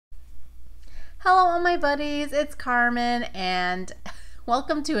Hello all my buddies, it's Carmen and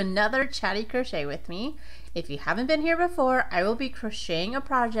welcome to another Chatty Crochet with me. If you haven't been here before, I will be crocheting a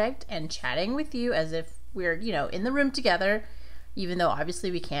project and chatting with you as if we're, in the room together, even though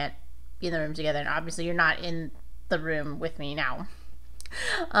obviously we can't be in the room together and obviously you're not in the room with me now.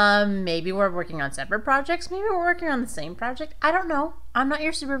 Maybe we're working on separate projects, maybe we're working on the same project. I don't know. I'm not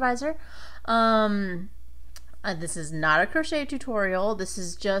your supervisor. This is not a crochet tutorial. This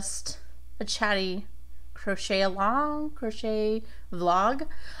is just a chatty crochet vlog.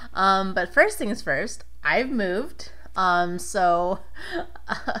 But first things first, I've moved. So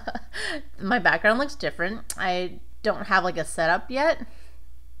my background looks different. I don't have like a setup yet.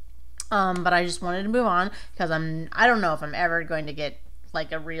 But I just wanted to move on because I don't know if I'm ever going to get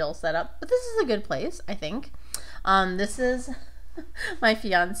like a real setup, but this is a good place, I think. This is my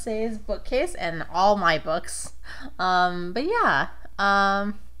fiance's bookcase and all my books. But yeah,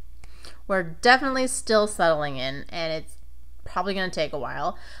 we're definitely still settling in, and it's probably going to take a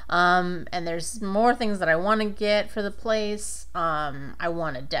while. And there's more things that I want to get for the place. I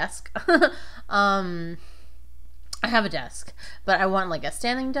want a desk. I have a desk, but I want like a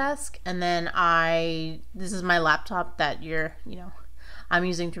standing desk, and then this is my laptop that I'm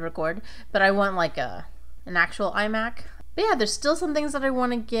using to record, but I want like an actual iMac. But yeah, there's still some things that I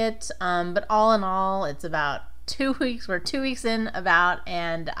want to get, but all in all, it's about 2 weeks. We're 2 weeks in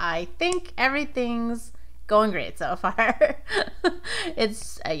and I think everything's going great so far.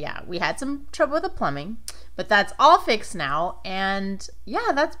 It's, yeah, we had some trouble with the plumbing, but that's all fixed now, and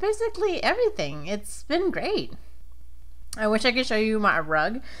yeah, that's basically everything. It's been great. I wish I could show you my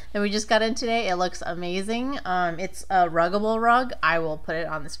rug that we just got in today. It looks amazing. It's a ruggable rug. I will put it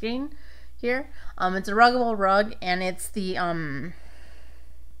on the screen here. It's a ruggable rug, and it's the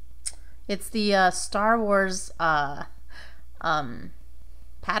Star Wars pattern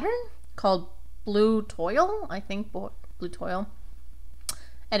called Blue Toil. I think Blue Toil.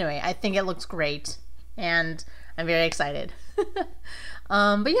 Anyway, I think it looks great, and I'm very excited.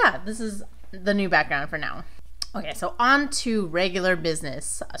 But yeah, this is the new background for now. Okay, so on to regular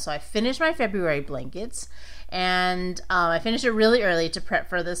business. So I finished my February blankets, and I finished it really early to prep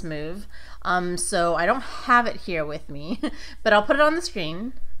for this move. So I don't have it here with me, but I'll put it on the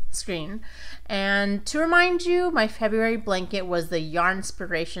screen. And to remind you, my February blanket was the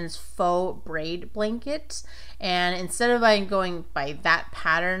Yarnspirations faux braid blanket. And instead of going by that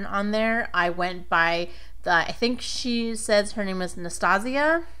pattern on there, I went by I think she says her name is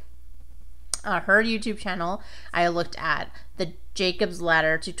Nastasia. Her YouTube channel. I looked at the Jacob's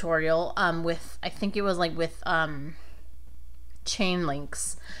Ladder tutorial with, I think it was like with chain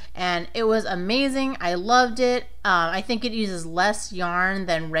links, and it was amazing. I loved it. I think it uses less yarn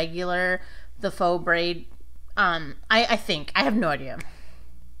than the faux braid. I think, I have no idea.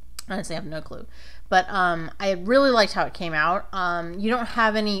 Honestly, I have no clue. But I really liked how it came out. You don't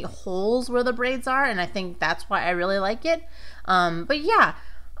have any holes where the braids are, and I think that's why I really like it. But yeah,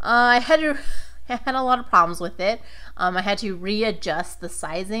 I had a lot of problems with it. I had to readjust the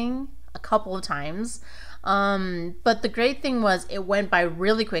sizing a couple of times. But the great thing was it went by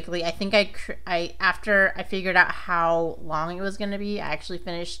really quickly. I think after I figured out how long it was going to be, I actually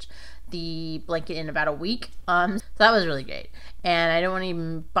finished the blanket in about a week. So that was really great. And I don't want to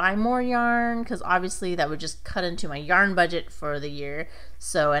even buy more yarn because obviously that would just cut into my yarn budget for the year.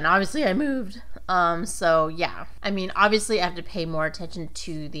 So, and obviously I moved. So yeah, I mean, obviously I have to pay more attention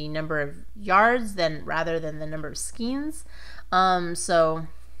to the number of yards rather than the number of skeins. So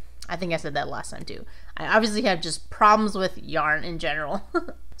I think I said that last time too. I obviously have just problems with yarn in general.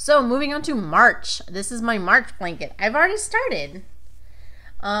 So moving on to March. This is my March blanket. I've already started.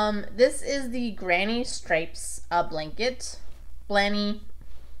 This is the Granny Stripes blanket. Blanny.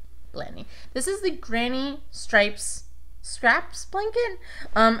 This is the Granny Stripes scraps blanket.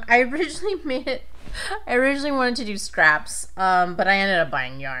 I originally wanted to do scraps, but I ended up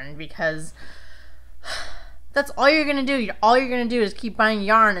buying yarn because that's all you're gonna do. All you're gonna do is keep buying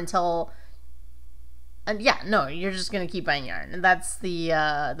yarn until, you're just gonna keep buying yarn, and that's the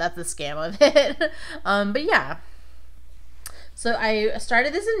scam of it. But yeah. So I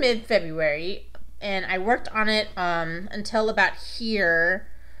started this in mid-February, and I worked on it until about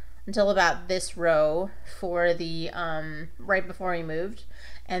this row for the right before we moved,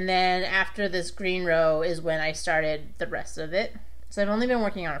 and then after this green row is when I started the rest of it. So I've only been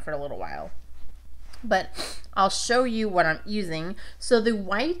working on it for a little while, but I'll show you what I'm using. So the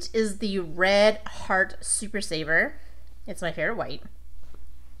white is the Red Heart Super Saver. It's my favorite white,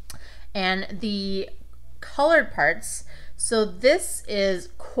 and the colored parts. So this is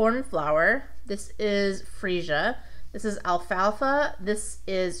cornflower, this is freesia, this is alfalfa, this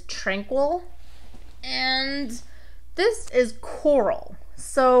is tranquil, And this is coral.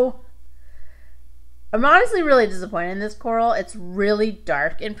 So I'm honestly really disappointed in this coral. It's really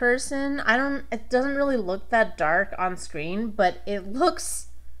dark in person. It doesn't really look that dark on screen, but it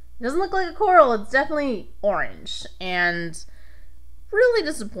doesn't look like a coral. It's definitely orange and really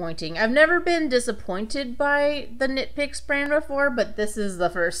disappointing. I've never been disappointed by the Knit Picks brand before, but this is the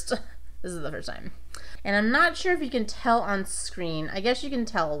first time. And I'm not sure if you can tell on screen. I guess you can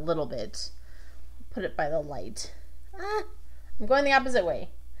tell a little bit. Put it by the light. I'm going the opposite way.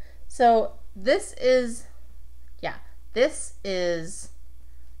 So this is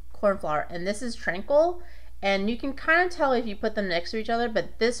cornflower, and this is tranquil, and you can kind of tell if you put them next to each other,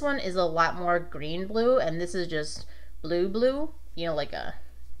 but this one is a lot more green blue, and this is just blue, you know, like a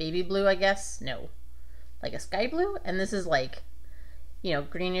baby blue, I guess. No, like a sky blue, and this is like, you know,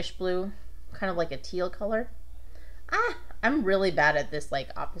 greenish blue, kind of like a teal color. I'm really bad at this like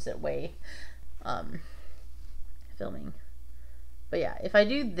opposite way filming. But yeah, if I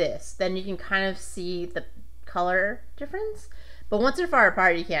do this, then you can kind of see the color difference. But once they're far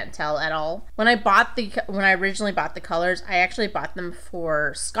apart, you can't tell at all. When I originally bought the colors, I actually bought them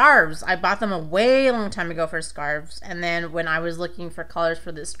for scarves. I bought them a way long time ago for scarves. And then when I was looking for colors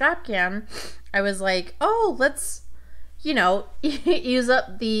for this strap can, I was like, oh, let's, you know, use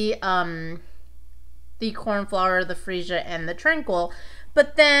up the cornflower, the freesia, and the tranquil.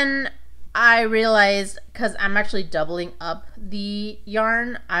 But then I realized, because I'm actually doubling up the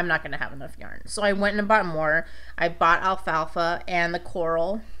yarn, I'm not going to have enough yarn. So I went and bought more. I bought alfalfa and the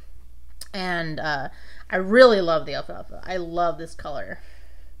coral. And I really love the alfalfa. I love this color.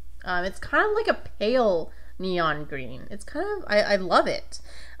 It's kind of like a pale neon green. It's kind of, I love it.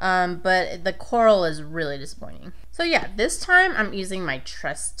 But the coral is really disappointing. So yeah, this time I'm using my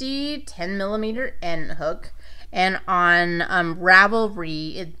trusty 10mm end hook. And on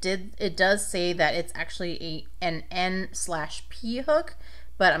Ravelry, it does say that it's actually an N/P hook,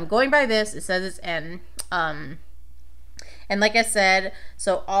 but I'm going by this. It says it's N. And like I said,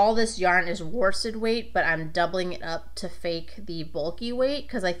 so all this yarn is worsted weight, but I'm doubling it up to fake the bulky weight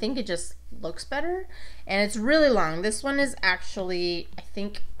because I think it just looks better. And it's really long. This one is actually, I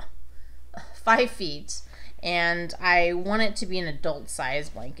think, 5 feet, and I want it to be an adult size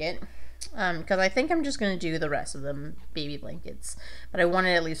blanket. Because I think I'm just going to do the rest of them baby blankets. But I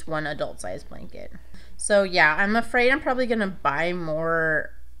wanted at least one adult size blanket. So yeah, I'm afraid I'm probably going to buy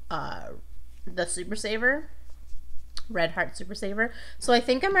more the Super Saver. Red Heart Super Saver. So I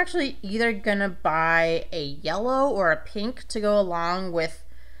think I'm actually either going to buy a yellow or a pink to go along with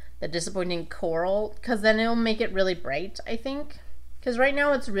the disappointing coral. Because then it'll make it really bright, I think. Because right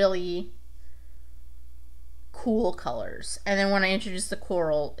now it's really cool colors. And then when I introduce the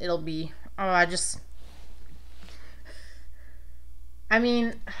coral, it'll be, I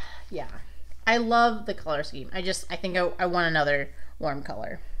mean, yeah, I love the color scheme. I think I want another warm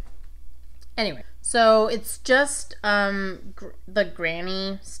color. Anyway, so it's just the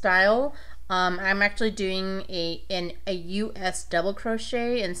granny style. I'm actually doing a US double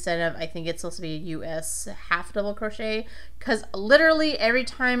crochet instead of, I think it's supposed to be a US half double crochet, because literally every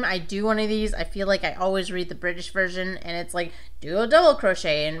time I do one of these, I feel like I always read the British version and it's like, do a double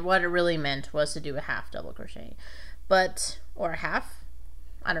crochet, and what it really meant was to do a half double crochet, or a half,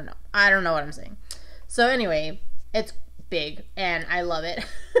 I don't know what I'm saying. So anyway, it's big and I love it.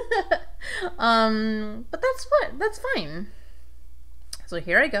 But that's fine. So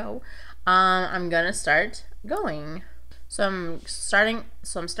here I go. I'm gonna start going. So I'm starting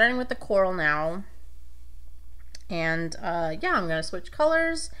with the coral now, and yeah, I'm gonna switch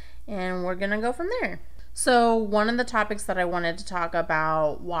colors and we're gonna go from there. So one of the topics that I wanted to talk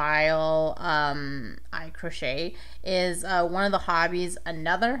about while I crochet is one of the hobbies,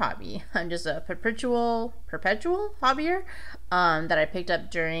 another hobby. I'm just a perpetual hobbyer that I picked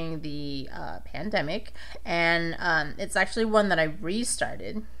up during the pandemic, and it's actually one that I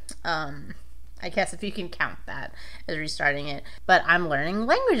restarted. I guess if you can count that as restarting it, but I'm learning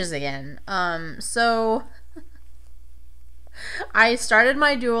languages again. So I started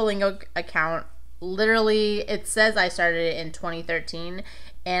my Duolingo account. Literally, it says I started it in 2013,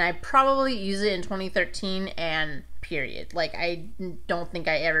 and I probably used it in 2013 and period. Like, I don't think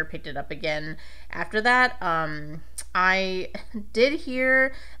I ever picked it up again after that. I did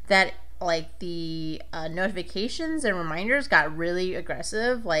hear that like the notifications and reminders got really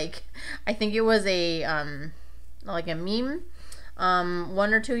aggressive. Like, I think it was a like a meme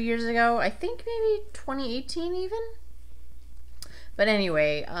 1 or 2 years ago. I think maybe 2018 even. But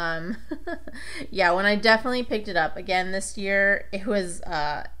anyway, yeah, when I definitely picked it up again this year, it was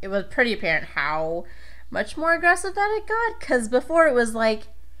pretty apparent how much more aggressive that it got. Because before it was like,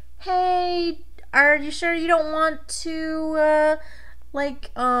 hey, are you sure you don't want to,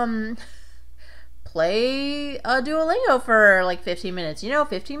 play a Duolingo for like 15 minutes,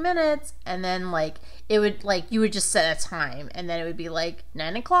 15 minutes, and then like it would like you would just set a time, and then it would be like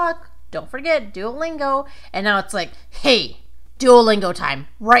 9 o'clock. Don't forget Duolingo, and now it's like, hey, Duolingo time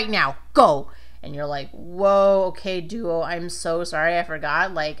right now, go. And you're like, whoa, okay, Duo, I'm so sorry, I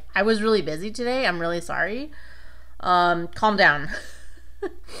forgot. Like, I was really busy today. I'm really sorry. Calm down.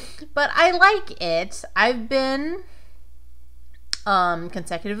 But I like it. I've been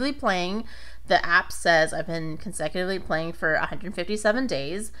consecutively playing. The app says I've been consecutively playing for 157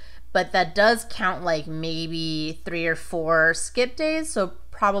 days, but that does count like maybe 3 or 4 skip days, so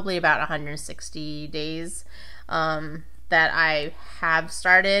probably about 160 days that I have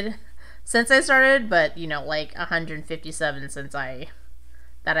started since I started, but like 157 since that I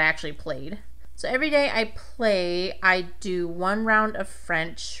actually played. So every day I play, I do 1 round of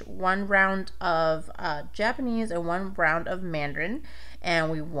French, 1 round of Japanese, and 1 round of Mandarin.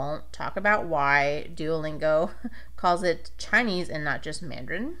 And we won't talk about why Duolingo calls it Chinese and not just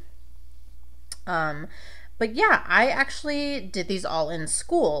Mandarin. But yeah, I actually did these all in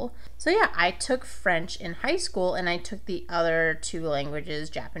school. So yeah, I took French in high school, and I took the other 2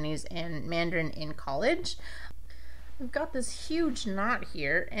 languages, Japanese and Mandarin, in college. I've got this huge knot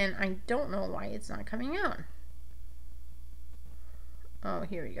here, and I don't know why it's not coming out. Oh,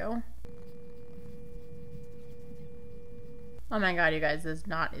 here we go. Oh my god, you guys, this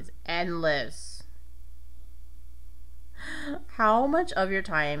knot is endless. How much of your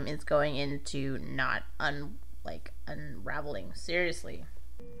time is going into not unraveling? Seriously.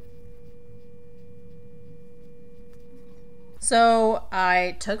 So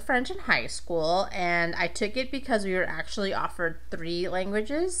I took French in high school, and I took it because we were actually offered 3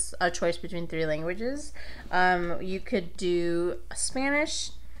 languages, a choice between 3 languages. You could do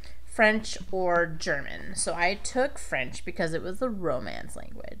Spanish, French, or German. So I took French because it was the romance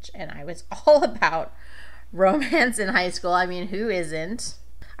language, and I was all about romance in high school. I mean, who isn't?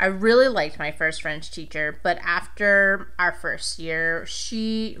 I really liked my first French teacher, but after our first year,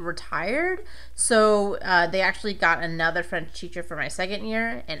 she retired. So they actually got another French teacher for my second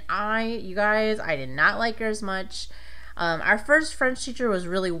year, and you guys, I did not like her as much. Our first French teacher was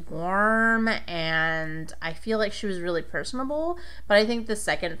really warm, and I feel like she was really personable, but I think the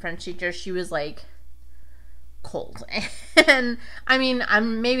second French teacher, she was like cold. And I mean,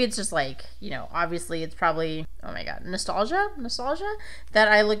 maybe it's just like, obviously it's probably, oh my god, nostalgia that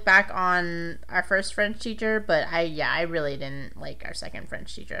I look back on our first French teacher, but I really didn't like our second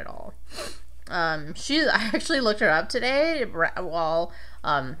French teacher at all. I actually looked her up today while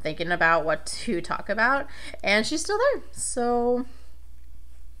thinking about what to talk about, and she's still there. So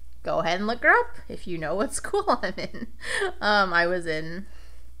go ahead and look her up if you know what school I'm in. I was in.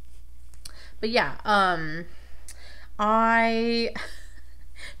 But yeah,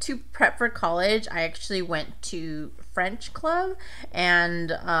 to prep for college, I actually went to French club,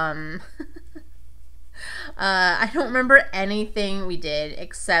 and I don't remember anything we did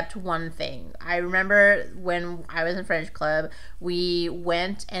except one thing. I remember when I was in French club, we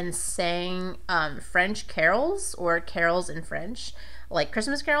went and sang French carols, or carols in French, like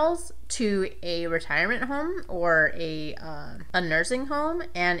Christmas carols, to a retirement home or a nursing home,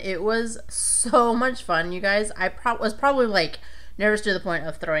 and it was so much fun, you guys. I was probably like nervous to the point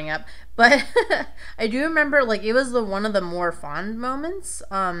of throwing up, but I do remember like it was one of the more fond moments,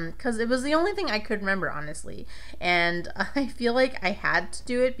 because it was the only thing I could remember, honestly, and I feel like I had to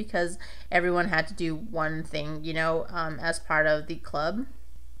do it because everyone had to do one thing, as part of the club.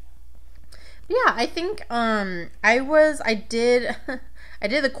 Yeah, I think I did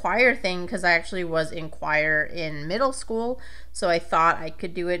the choir thing because I actually was in choir in middle school, so I thought I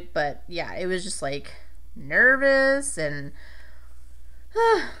could do it, but yeah, it was just like nervous, and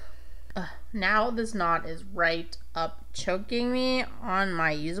now this knot is right up choking me on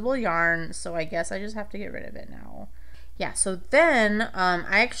my usable yarn, so I guess I just have to get rid of it now. Yeah, so then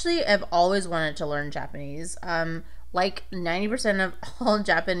I actually have always wanted to learn Japanese. Like 90% of all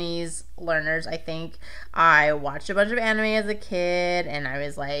Japanese learners, I think, I watched a bunch of anime as a kid, and I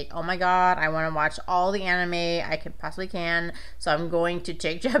was like, oh my god, I want to watch all the anime I possibly can, so I'm going to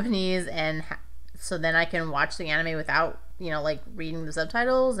take Japanese, and so then I can watch the anime without, like reading the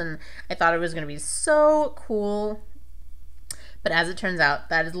subtitles, and I thought it was going to be so cool. But as it turns out,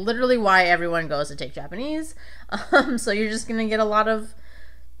 that is literally why everyone goes to take Japanese. So you're just going to get a lot of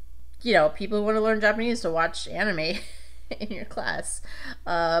people who want to learn Japanese to watch anime in your class.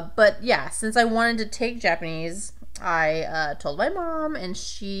 But yeah, since I wanted to take Japanese, I told my mom, and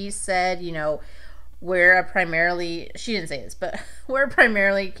she said, she didn't say this, but we're a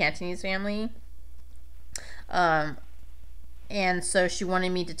primarily Cantonese family. And so she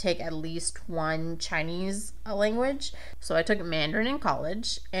wanted me to take at least one Chinese language. So I took Mandarin in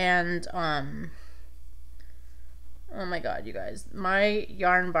college, and oh my god, you guys, my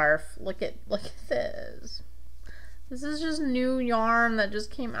yarn barf. Look at this. This is just new yarn that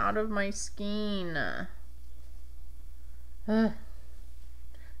just came out of my skein. Never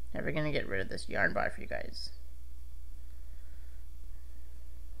gonna get rid of this yarn barf, you guys.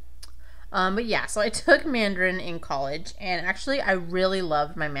 But yeah, so I took Mandarin in college, and actually I really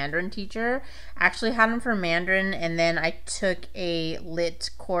loved my Mandarin teacher. I actually had him for Mandarin, and then I took a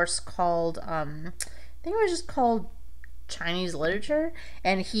lit course called, I think it was just called Chinese Literature,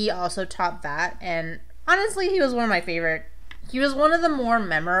 and he also taught that, and honestly, he was one of my favorite. He was one of the more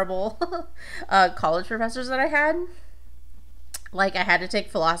memorable college professors that I had. Like, I had to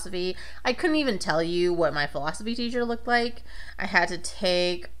take philosophy. I couldn't even tell you what my philosophy teacher looked like. I had to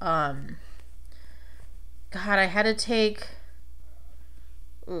take,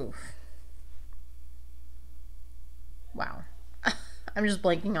 oof. Wow. I'm just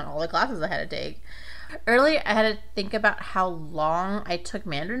blanking on all the classes I had to take. Earlier, I had to think about how long I took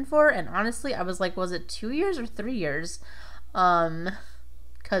Mandarin for, and honestly, I was like, was it 2 years or 3 years? Because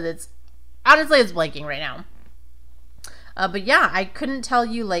it's blanking right now. But yeah, I couldn't tell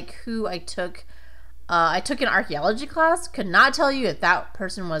you like who I took. I took an archaeology class. Could not tell you if that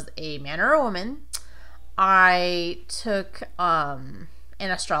person was a man or a woman. I took an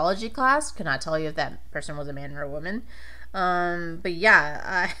astrology class. Could not tell you if that person was a man or a woman. But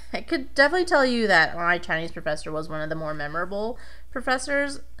yeah, I could definitely tell you that my Chinese professor was one of the more memorable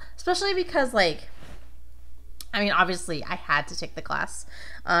professors, especially because, like, I mean, obviously I had to take the class,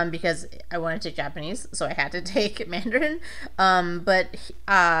 because I wanted to take Japanese, so I had to take Mandarin. But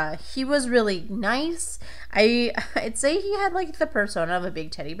he was really nice. I'd say he had like the persona of a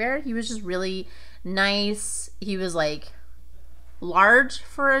big teddy bear. He was just really nice. He was like large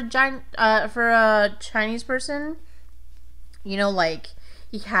for a Chinese person. You know, like,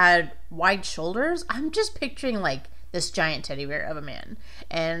 he had wide shoulders. I'm just picturing like this giant teddy bear of a man,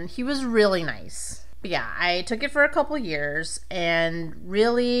 and he was really nice. But yeah, I took it for a couple years, and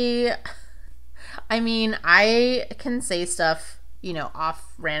really, I mean, I can say stuff, you know,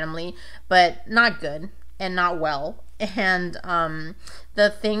 off randomly, but not good and not well. And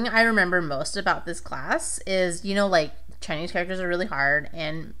the thing I remember most about this class is, you know, like, Chinese characters are really hard,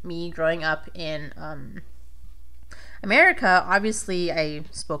 and me growing up in America, obviously I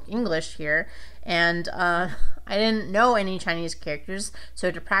spoke English here, and I didn't know any Chinese characters,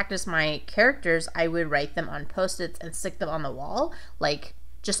 so to practice my characters, I would write them on Post-its and stick them on the wall, like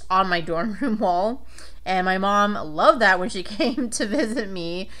just on my dorm room wall. And my mom loved that when she came to visit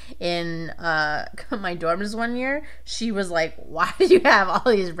me in my dorms one year. She was like, "Why do you have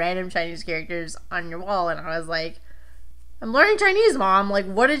all these random Chinese characters on your wall?" And I was like, "I'm learning Chinese, Mom. Like,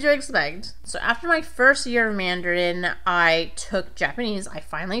 what did you expect?" So after my first year of Mandarin, I took Japanese. I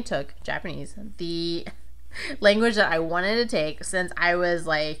finally took Japanese, the language that I wanted to take since I was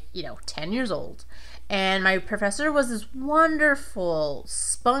like, 10 years old. And my professor was this wonderful,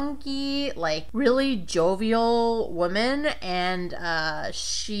 spunky, like, really jovial woman, and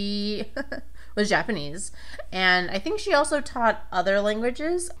she was Japanese. And I think she also taught other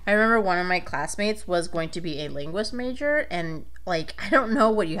languages. I remember one of my classmates was going to be a linguist major, and, like, I don't know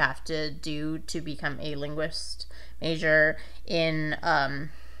what you have to do to become a linguist major in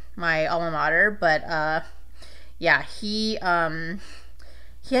my alma mater, but yeah, he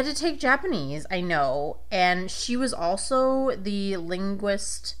had to take Japanese, I know, and she was also the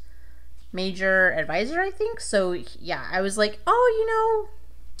linguist major advisor, I think. So yeah, I was like, oh,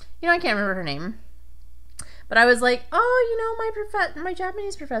 I can't remember her name, but I was like, oh, my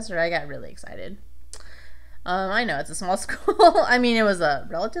Japanese professor. I got really excited. I know it's a small school. I mean, it was a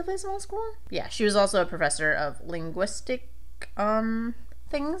relatively small school. Yeah, she was also a professor of linguistic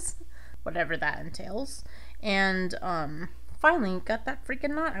things, whatever that entails, and finally got that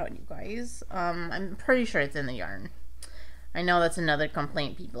freaking knot out, you guys. I'm pretty sure it's in the yarn. I know that's another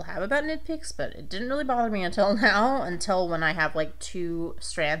complaint people have about knit picks, but it didn't really bother me until now, until when I have like 2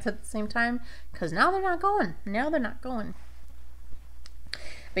 strands at the same time, because now they're not going.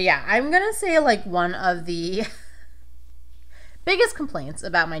 But yeah, I'm gonna say, like, one of the biggest complaints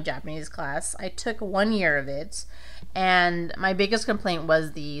about my Japanese class, I took 1 year of it, and my biggest complaint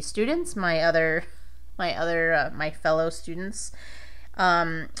was the students, my fellow students.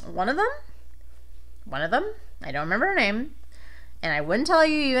 One of them, I don't remember her name, and I wouldn't tell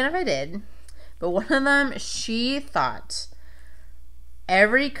you even if I did, but one of them, she thought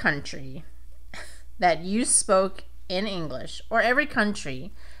every country that you spoke in English, or every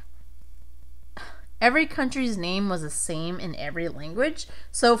country, every country's name was the same in every language.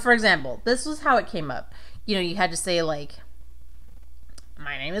 So, for example, this was how it came up. You know, you had to say, like,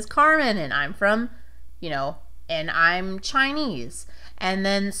 my name is Carmen, and I'm from, you know, and I'm Chinese. And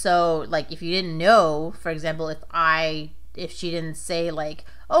then, so, like, if you didn't know, for example, if she didn't say, like,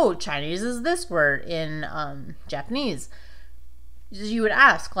 oh, Chinese is this word in Japanese, you would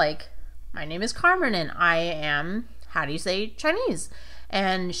ask, like, my name is Carmen, and I am, how do you say Chinese?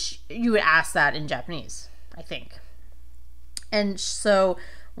 And you would ask that in Japanese, I think. And so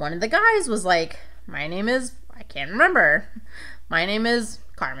one of the guys was like, my name is, I can't remember, my name is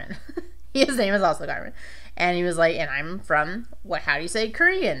Carmen. His name is also Carmen. And he was like, and I'm from, how do you say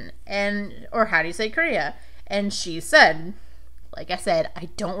Korean? Or how do you say Korea? And she said, like I said, I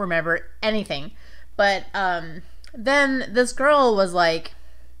don't remember anything. But then this girl was like,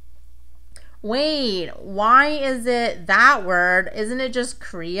 wait, why is it that word? Isn't it just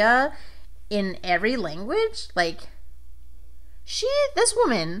Korea in every language? Like, this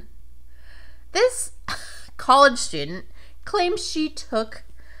woman, this college student claims she took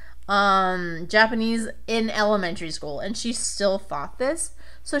Japanese in elementary school, and she still thought this.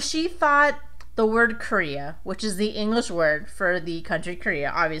 So she thought the word Korea, which is the English word for the country Korea,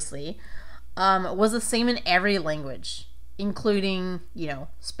 obviously, was the same in every language, including, you know,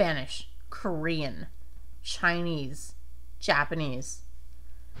 Spanish, Korean, Chinese, Japanese.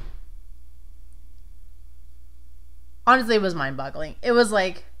 Honestly, it was mind-boggling. It was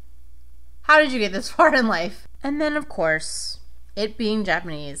like, how did you get this far in life? And then, of course, it being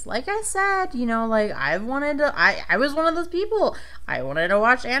Japanese, like I said, you know, like, I was one of those people. I wanted to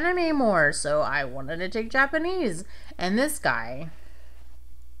watch anime more, so I wanted to take Japanese. And this guy,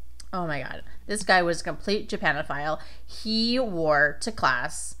 oh my god, this guy was a complete Japanophile. He wore to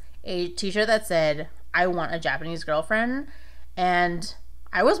class a t-shirt that said, I want a Japanese girlfriend, and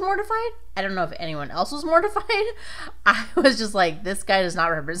I was mortified. I don't know if anyone else was mortified. I was just like, this guy does not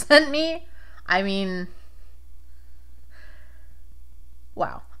represent me. I mean,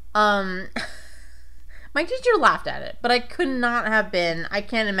 wow. My teacher laughed at it, but I could not have been, I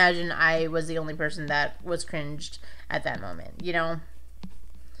can't imagine I was the only person that was cringed at that moment, you know?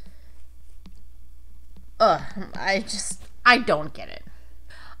 I don't get it.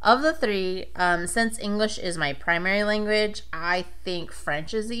 Of the three, since English is my primary language, I think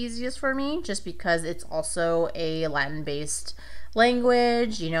French is the easiest for me, just because it's also a Latin-based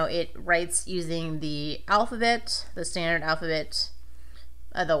language. You know, it writes using the alphabet, the standard alphabet,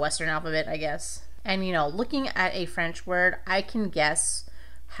 the Western alphabet, I guess. And, you know, looking at a French word, I can guess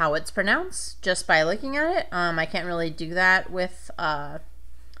how it's pronounced just by looking at it. I can't really do that with,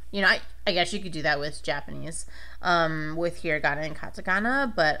 you know, I guess you could do that with Japanese, with hiragana and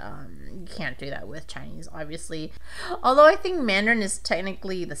katakana, but you can't do that with Chinese, obviously. Although I think Mandarin is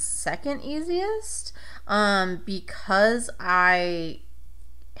technically the second easiest, because I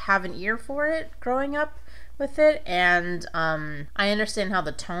have an ear for it growing up with it, and I understand how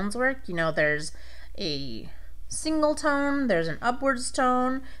the tones work. You know, there's a single tone, there's an upwards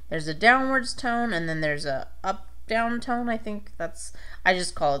tone, there's a downwards tone, and then there's a up-down tone. I think I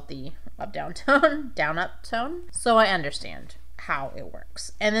just call it the up-down tone, down-up tone. So I understand how it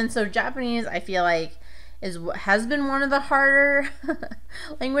works. And then so Japanese, I feel like, has been one of the harder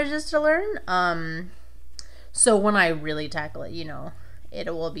languages to learn. So when I really tackle it, you know,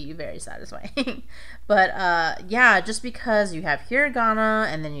 it will be very satisfying. But yeah, just because you have hiragana,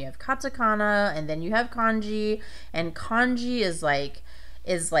 and then you have katakana, and then you have kanji, and kanji is like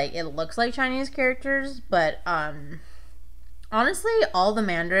it looks like Chinese characters, but honestly, all the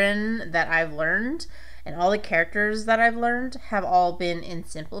Mandarin that I've learned and all the characters that I've learned have all been in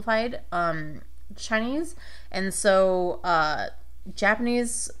simplified Chinese. And so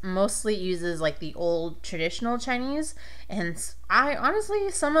Japanese mostly uses like the old traditional Chinese, and I honestly,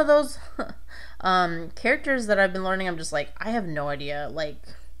 some of those characters that I've been learning, I'm just like, I have no idea. Like,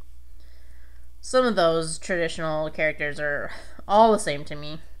 some of those traditional characters are all the same to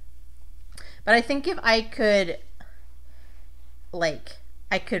me. But I think if I could, like,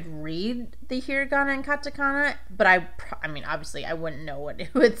 I could read the hiragana and katakana, but I mean, obviously, I wouldn't know what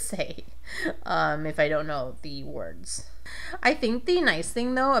it would say if I don't know the words. I think the nice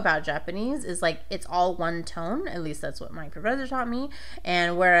thing, though, about Japanese is, like, it's all one tone. At least that's what my professor taught me.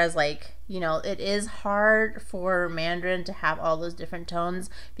 And whereas, like, you know, it is hard for Mandarin to have all those different tones,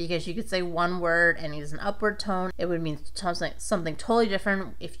 because you could say one word and use an upward tone. It would mean something totally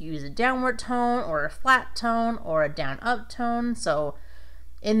different if you use a downward tone or a flat tone or a down-up tone. So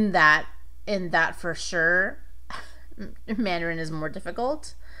in that for sure, Mandarin is more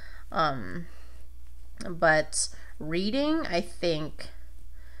difficult. But reading, I think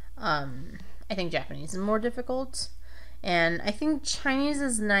I think Japanese is more difficult. And I think Chinese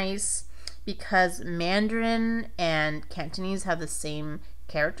is nice because Mandarin and Cantonese have the same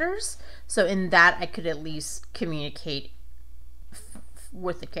characters. So in that, I could at least communicate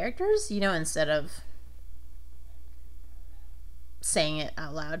with the characters, you know, instead of saying it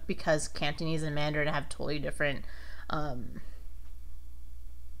out loud, because Cantonese and Mandarin have totally different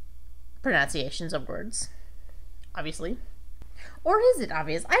pronunciations of words, obviously. Or is it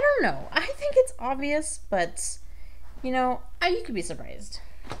obvious? I don't know. I think it's obvious, but, you know, you could be surprised.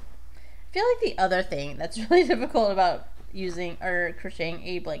 I feel like the other thing that's really difficult about using or crocheting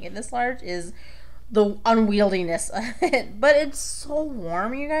a blanket this large is the unwieldiness of it. But it's so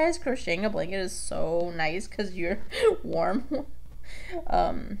warm, you guys. Crocheting a blanket is so nice because you're warm.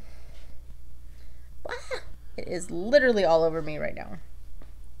 It is literally all over me right now.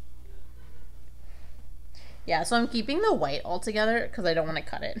 Yeah, so I'm keeping the white all together because I don't want to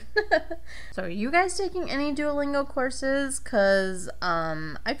cut it. So are you guys taking any Duolingo courses? Because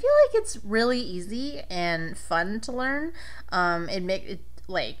I feel like it's really easy and fun to learn. It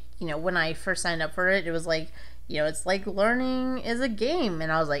like, you know, when I first signed up for it, it was like, you know, it's like learning is a game.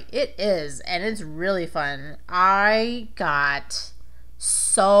 And I was like, it is. And it's really fun. I got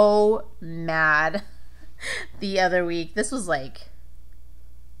so mad the other week. This was like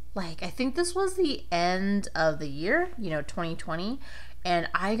I think this was the end of the year, you know, 2020, and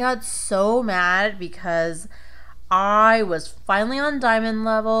I got so mad because I was finally on diamond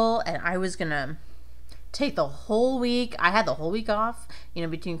level and I was gonna take the whole week. I had the whole week off, you know,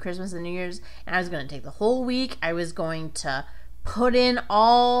 between Christmas and New Year's, and I was gonna take the whole week. I was going to put in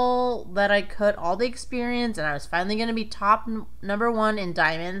all that I could, all the experience, and I was finally gonna be top number 1 in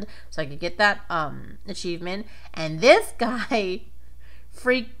diamond so I could get that achievement. And this guy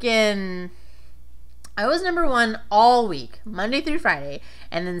freaking, I was number 1 all week, Monday through Friday,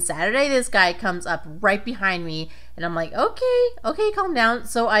 and then Saturday this guy comes up right behind me, and I'm like, okay, calm down.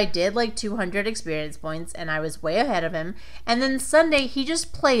 So I did like 200 experience points, and I was way ahead of him. And then Sunday he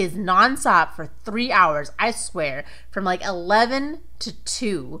just plays nonstop for 3 hours, I swear, from like 11 to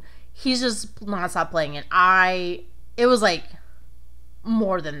 2. He's just nonstop playing, and it was like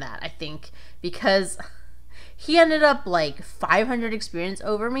more than that, I think, because he ended up like 500 experience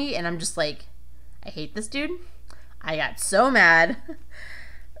over me, and I'm just like, I hate this dude. I got so mad.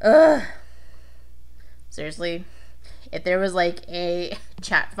 Ugh. Seriously, if there was like a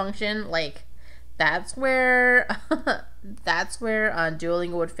chat function, like that's where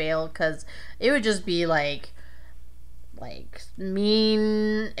Duolingo would fail, because it would just be like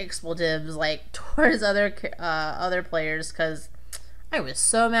mean expletives like towards other players, because I was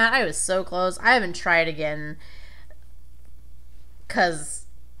so mad. I was so close. I haven't tried again because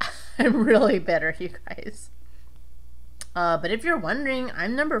I'm really bitter, you guys. But if you're wondering,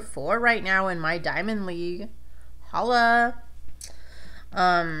 I'm number 4 right now in my Diamond League. Holla.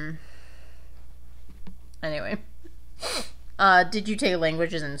 Anyway. Did you take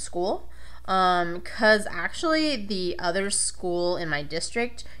languages in school? Because actually the other school in my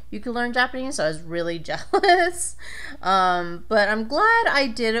district, you could learn Japanese, so I was really jealous. But I'm glad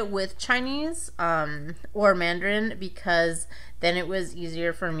I did it with Chinese or Mandarin, because then it was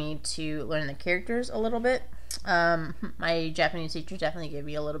easier for me to learn the characters a little bit. My Japanese teacher definitely gave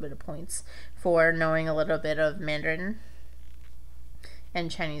me a little bit of points for knowing a little bit of Mandarin and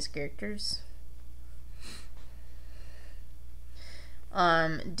Chinese characters.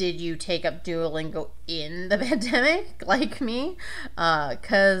 Did you take up Duolingo in the pandemic like me?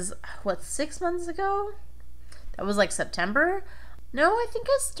 'Cause 6 months ago? That was like September? No, I think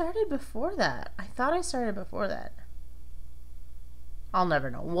I started before that. I thought I started before that. I'll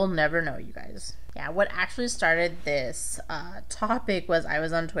never know. We'll never know, you guys. Yeah, what actually started this topic was I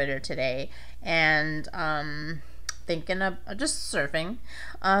was on Twitter today, and thinking of just surfing,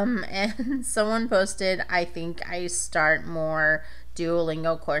 and someone posted, I think I start more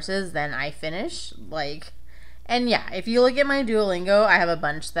Duolingo courses than I finish, like, and yeah, if you look at my Duolingo, I have a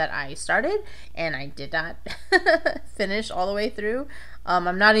bunch that I started and I did not finish all the way through.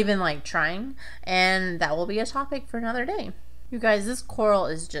 I'm not even like trying, and that will be a topic for another day. You guys, this coral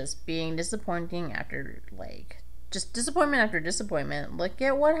is just being disappointing after like just disappointment after disappointment. Look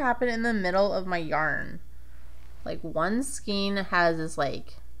at what happened in the middle of my yarn. Like, one skein has this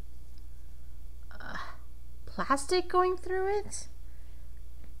like plastic going through it.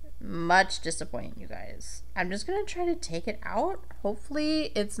 Much disappointing, you guys. I'm just gonna try to take it out.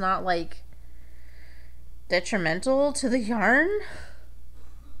 Hopefully it's not like detrimental to the yarn.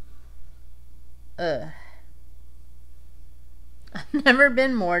 I've never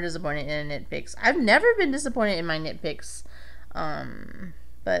been more disappointed in knit picks. I've never been disappointed in my knit picks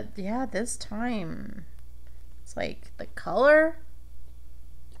But yeah, this time it's like the color.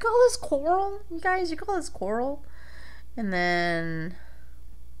 You call this coral? You guys, you call this coral? And then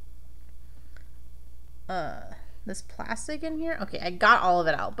this plastic in here. Okay, I got all of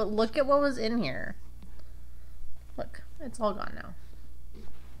it out, but look at what was in here. Look, it's all gone now.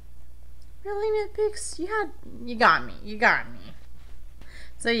 Really, Nitpicks? You got me. You got me.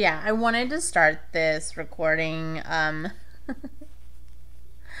 So yeah, I wanted to start this recording. I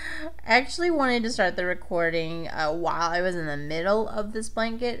actually wanted to start the recording while I was in the middle of this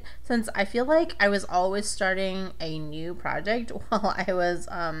blanket, since I feel like I was always starting a new project while I was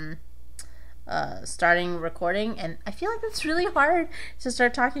starting recording, and I feel like it's really hard to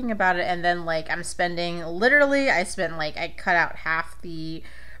start talking about it, and then like I cut out half the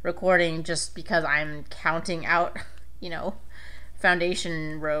recording just because I'm counting out, you know,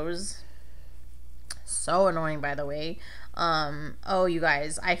 foundation rows. So annoying, by the way. Oh, you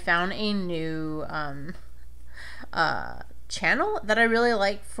guys, I found a new channel that I really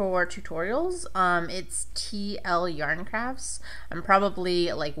like for tutorials. It's TL Yarn Crafts. I'm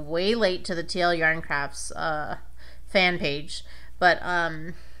probably like way late to the TL Yarn Crafts fan page, but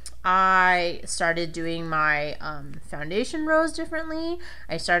I started doing my foundation rows differently.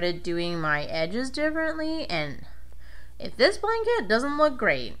 I started doing my edges differently, and if this blanket doesn't look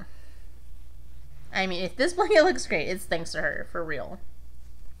great, I mean, if this blanket looks great, it's thanks to her, for real.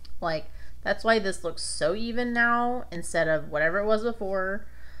 Like, that's why this looks so even now instead of whatever it was before.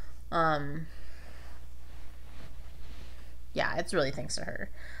 Yeah, it's really thanks to her.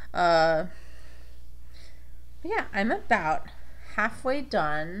 Yeah, I'm about halfway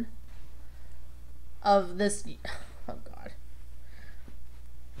done of this. Oh God.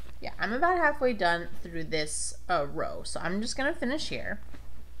 Yeah, I'm about halfway done through this row, so I'm just gonna finish here.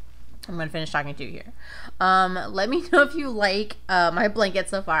 I'm gonna finish talking to you here. Let me know if you like my blanket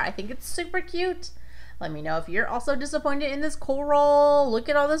so far. I think it's super cute. Let me know if you're also disappointed in this coral. Look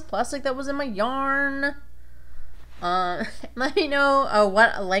at all this plastic that was in my yarn. Let me know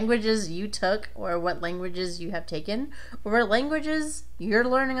what languages you took, or what languages you have taken, or what languages you're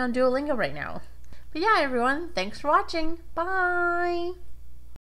learning on Duolingo right now. But yeah, everyone, thanks for watching. Bye!